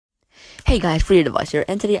Hey guys, for your device here,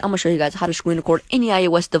 and today I'm going to show you guys how to screen record any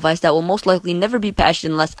iOS device that will most likely never be patched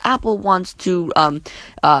unless Apple wants to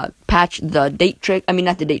patch the date trick,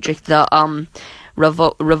 not the date trick, the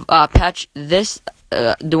patch this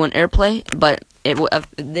doing AirPlay, but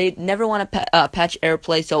they never want to patch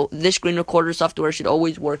AirPlay, so this screen recorder software should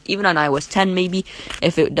always work, even on iOS 10 maybe.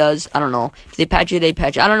 If it does, I don't know. If they patch it, they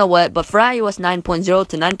patch it. I don't know what, but for iOS 9.0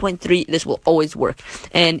 to 9.3, this will always work.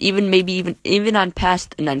 And even on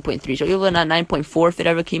past 9.3, so even on 9.4, if it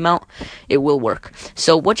ever came out, it will work.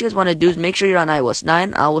 So what you guys want to do is make sure you're on iOS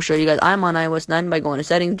 9. I will show you guys. I'm on iOS 9 by going to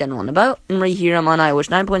settings, general and about, and right here I'm on iOS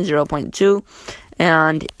 9.0.2,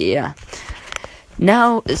 and yeah.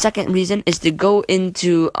 Now, the second reason is to go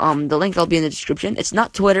into the link that'll be in the description. It's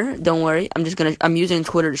not Twitter, don't worry. I'm using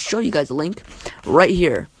Twitter to show you guys the link right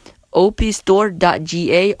here.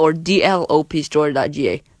 opstore.ga or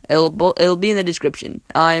dlopstore.ga. It'll be in the description.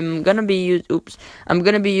 I'm gonna be using opstore. I'm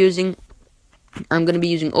gonna be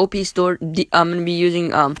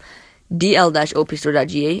using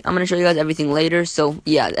dl-opstore.ga. I'm going to show you guys everything later, so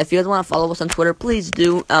yeah, if you guys want to follow us on Twitter, please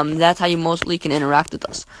do. That's how you mostly can interact with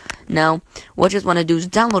us. Now, what you guys want to do is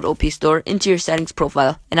download OP Store into your settings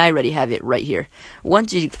profile, and I already have it right here.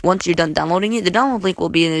 Once you're done downloading it, the download link will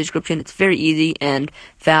be in the description. It's very easy and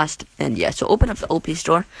fast, and yeah, so open up the OP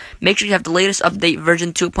Store. Make sure you have the latest update,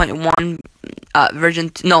 version 2.1, version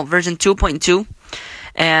 2.2,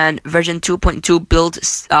 and version 2.2 build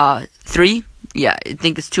 3. Yeah, I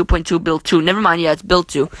think it's 2.2 build 2. Never mind, yeah, it's build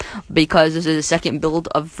 2. Because this is the second build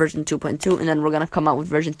of version 2.2. And then we're going to come out with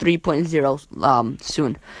version 3.0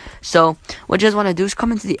 soon. So, what you guys want to do is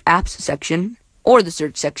come into the apps section. Or the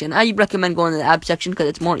search section. I recommend going to the app section because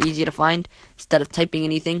it's more easy to find instead of typing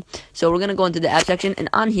anything. So, we're going to go into the app section. And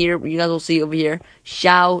on here, you guys will see over here,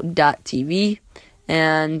 Xiao.tv.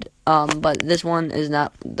 And, but this one is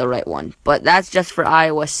not the right one. But that's just for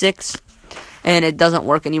iOS 6. And it doesn't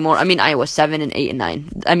work anymore. iOS 7 and 8 and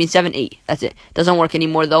 9. 7, 8. That's it. Doesn't work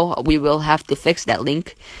anymore, though. We will have to fix that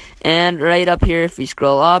link. And right up here, if you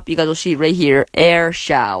scroll up, you guys will see right here,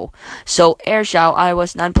 AirShao. So, AirShao,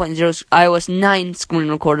 iOS 9.0, iOS 9 screen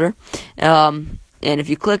recorder. And if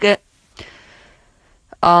you click it,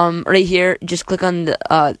 right here, just click on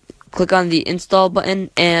the install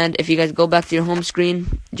button. And if you guys go back to your home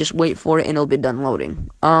screen, just wait for it, and it'll be done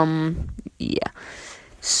loading. Yeah.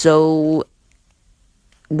 So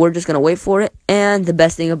we're just going to wait for it, and the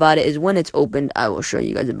best thing about it is when it's opened, I will show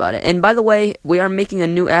you guys about it. And by the way, we are making a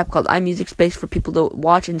new app called iMusic Space for people to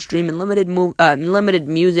watch and stream in limited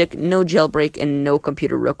music, no jailbreak, and no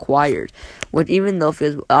computer required. Which even though if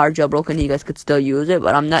it are jailbroken, you guys could still use it,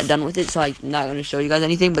 but I'm not done with it, so I'm not going to show you guys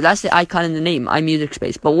anything. But that's the icon in the name, iMusic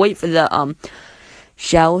Space. But wait for the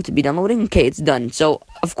Xiao to be downloading. Okay, it's done. So,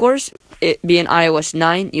 of course, it being iOS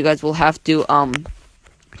 9, you guys will have to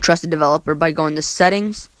trust the developer by going to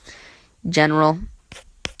settings, general,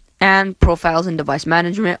 and profiles and device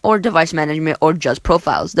management, or just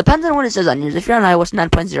profiles. Depends on what it says on yours. If you're on iOS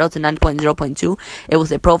 9.0 to 9.0.2, it will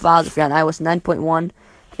say profiles. If you're on iOS 9.1,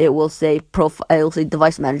 it will say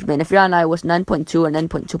device management. If you're on iOS 9.2 or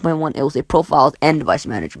 9.2.1, it will say profiles and device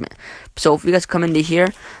management. So if you guys come into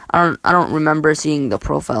here, I don't remember seeing the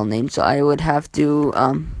profile name, so I would have to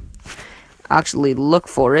actually look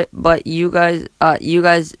for it, but you guys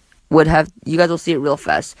will see it real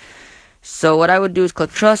fast. So what I would do is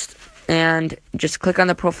click trust, and just click on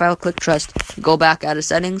the profile, click trust, go back out of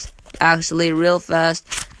settings, actually real fast,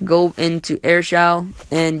 go into AirShao,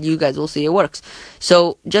 and you guys will see it works.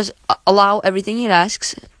 So just allow everything it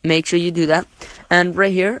asks, make sure you do that, and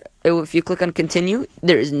right here, if you click on continue,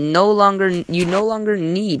 you no longer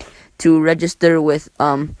need to register with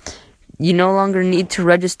you no longer need to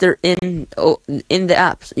register in the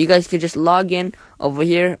app. So you guys can just log in over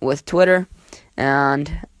here with Twitter. And,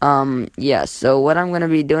 yeah, so what I'm going to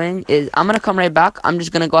be doing is I'm going to come right back. I'm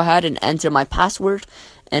just going to go ahead and enter my password,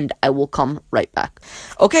 and I will come right back.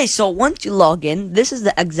 Okay, so once you log in, this is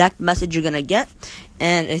the exact message you're going to get.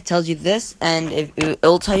 And it tells you this, and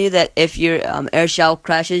it'll tell you that if your AirShao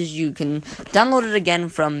crashes, you can download it again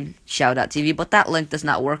from Xiao.tv, but that link does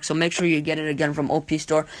not work, so make sure you get it again from OP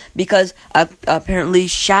Store, because apparently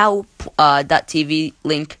Xiao.tv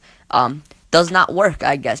link does not work,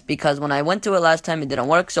 I guess, because when I went to it last time, it didn't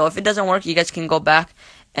work. So if it doesn't work, you guys can go back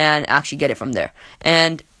and actually get it from there.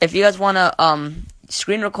 And if you guys want to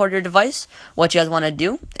screen record your device, what you guys want to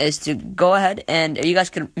do is to go ahead and you guys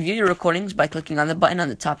can view your recordings by clicking on the button on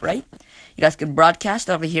the top right. You guys can broadcast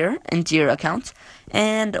over here into your account,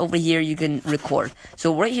 and over here you can record.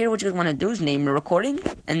 So right here, what you guys want to do is name your recording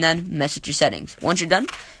and then message your settings. Once you're done,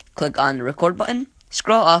 click on the record button,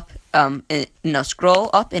 scroll up and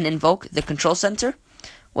invoke the control center.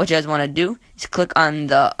 what you guys want to do is click on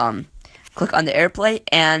the AirPlay,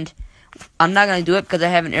 and I'm not gonna do it because I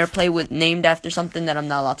have an AirPlay named after something that I'm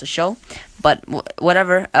not allowed to show. But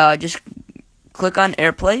whatever, just click on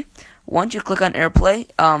AirPlay. Once you click on AirPlay,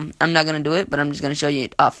 I'm not gonna do it, but I'm just gonna show you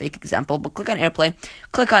a fake example. But click on AirPlay,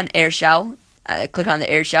 click on AirShow, click on the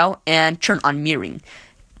AirShow, and turn on mirroring.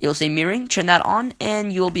 You'll say mirroring, turn that on,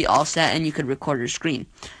 and you'll be all set, and you could record your screen.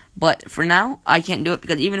 But for now, I can't do it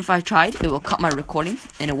because even if I tried, it will cut my recording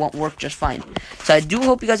and it won't work just fine. So I do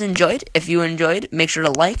hope you guys enjoyed. If you enjoyed, make sure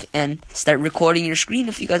to like and start recording your screen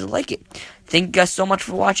if you guys like it. Thank you guys so much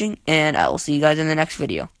for watching, and I will see you guys in the next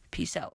video. Peace out.